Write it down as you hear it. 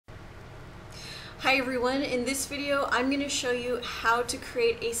Hi everyone, in this video I'm going to show you how to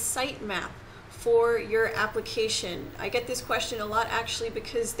create a sitemap for your application. I get this question a lot actually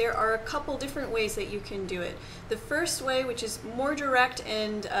because there are a couple different ways that you can do it. The first way, which is more direct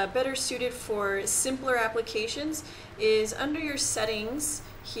and better suited for simpler applications, is under your settings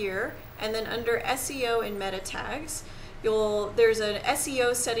here and then under SEO and meta tags. There's an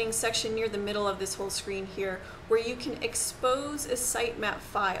SEO settings section near the middle of this whole screen here where you can expose a sitemap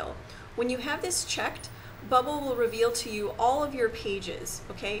file. When you have this checked, Bubble will reveal to you all of your pages,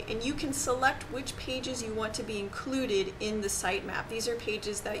 okay? And you can select which pages you want to be included in the sitemap. These are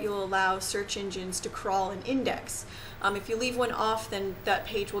pages that you'll allow search engines to crawl and index. If you leave one off, then that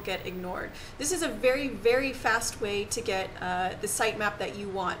page will get ignored. This is a very, very fast way to get the sitemap that you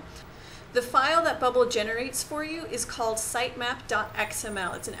want. The file that Bubble generates for you is called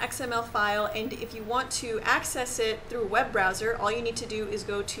sitemap.xml. It's an XML file, and if you want to access it through a web browser, all you need to do is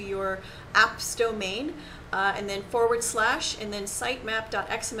go to your apps domain and then / and then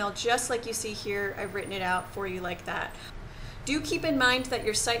sitemap.xml, just like you see here. I've written it out for you like that. Do keep in mind that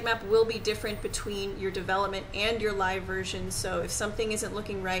your sitemap will be different between your development and your live version, so if something isn't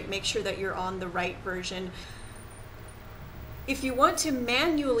looking right, make sure that you're on the right version. If you want to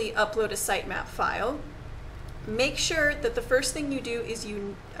manually upload a sitemap file, make sure that the first thing you do is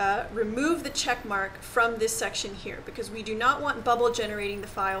you remove the check mark from this section here, because we do not want Bubble generating the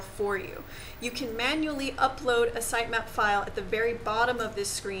file for you. You can manually upload a sitemap file at the very bottom of this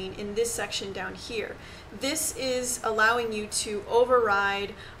screen in this section down here. This is allowing you to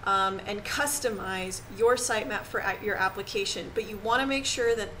override and customize your sitemap for your application, but you want to make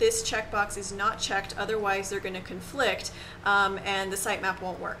sure that this checkbox is not checked, otherwise they're going to conflict and the sitemap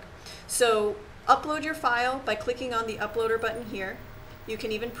won't work. So upload your file by clicking on the uploader button here. You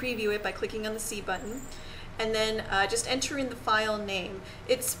can even preview it by clicking on the C button. And then just enter in the file name.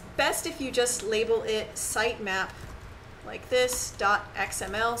 It's best if you just label it sitemap like this,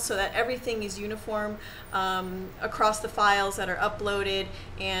 .xml, so that everything is uniform across the files that are uploaded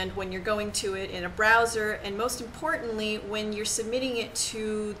and when you're going to it in a browser, and most importantly, when you're submitting it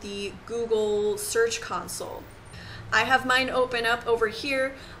to the Google Search Console. I have mine open up over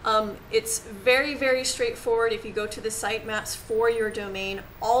here. It's very, very straightforward. If you go to the sitemaps for your domain,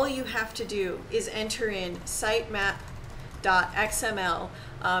 all you have to do is enter in sitemap.xml.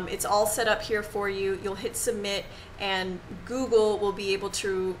 It's all set up here for you. You'll hit submit and Google will be able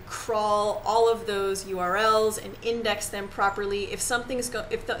to crawl all of those URLs and index them properly. If something's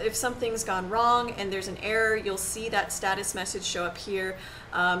gone wrong and there's an error, you'll see that status message show up here,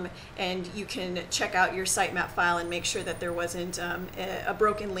 and you can check out your sitemap file and make sure that there wasn't a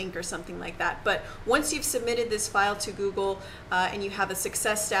broken link or something like that. But once you've submitted this file to Google and you have a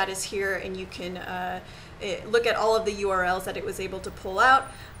success status here and you can look at all of the URLs that it was able to pull out,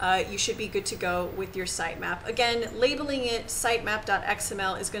 you should be good to go with your sitemap. Again, labeling it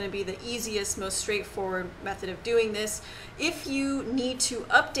sitemap.xml is going to be the easiest, most straightforward method of doing this. If you need to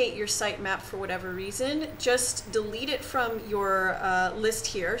update your sitemap for whatever reason, just delete it from your list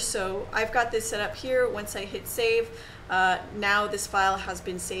here. So I've got this set up here. Once I hit save, now this file has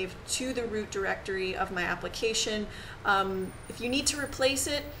been saved to the root directory of my application. If you need to replace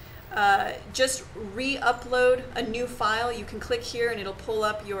it, just re-upload a new file. You can click here and it'll pull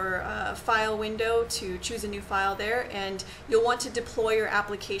up your file window to choose a new file there, and you'll want to deploy your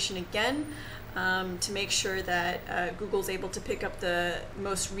application again to make sure that Google's able to pick up the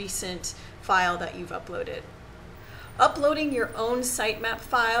most recent file that you've uploaded. Uploading your own sitemap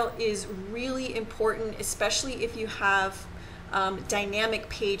file is really important, especially if you have dynamic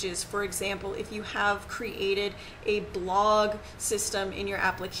pages. For example, if you have created a blog system in your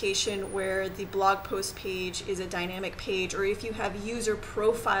application where the blog post page is a dynamic page, or if you have user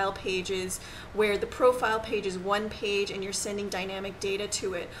profile pages where the profile page is one page and you're sending dynamic data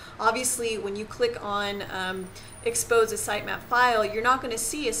to it. Obviously, when you click on expose a sitemap file, you're not going to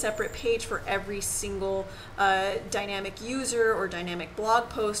see a separate page for every single dynamic user or dynamic blog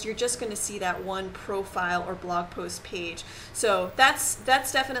post. You're just going to see that one profile or blog post page. So that's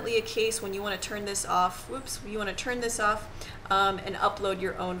definitely a case when you want to turn this off. You want to turn this off and upload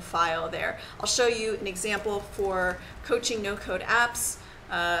your own file there. I'll show you an example for coaching no-code apps,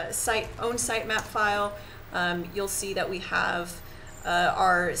 own sitemap file. You'll see that we have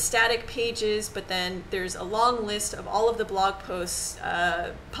our static pages, but then there's a long list of all of the blog posts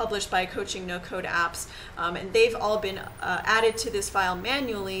published by Coaching No Code Apps, and they've all been added to this file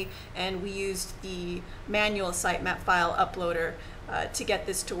manually, and we used the manual sitemap file uploader to get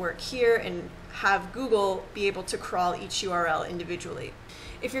this to work here and have Google be able to crawl each URL individually.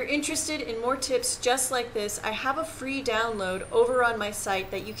 If you're interested in more tips just like this, I have a free download over on my site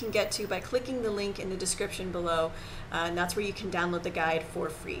that you can get to by clicking the link in the description below, and that's where you can download the guide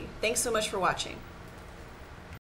for free. Thanks so much for watching.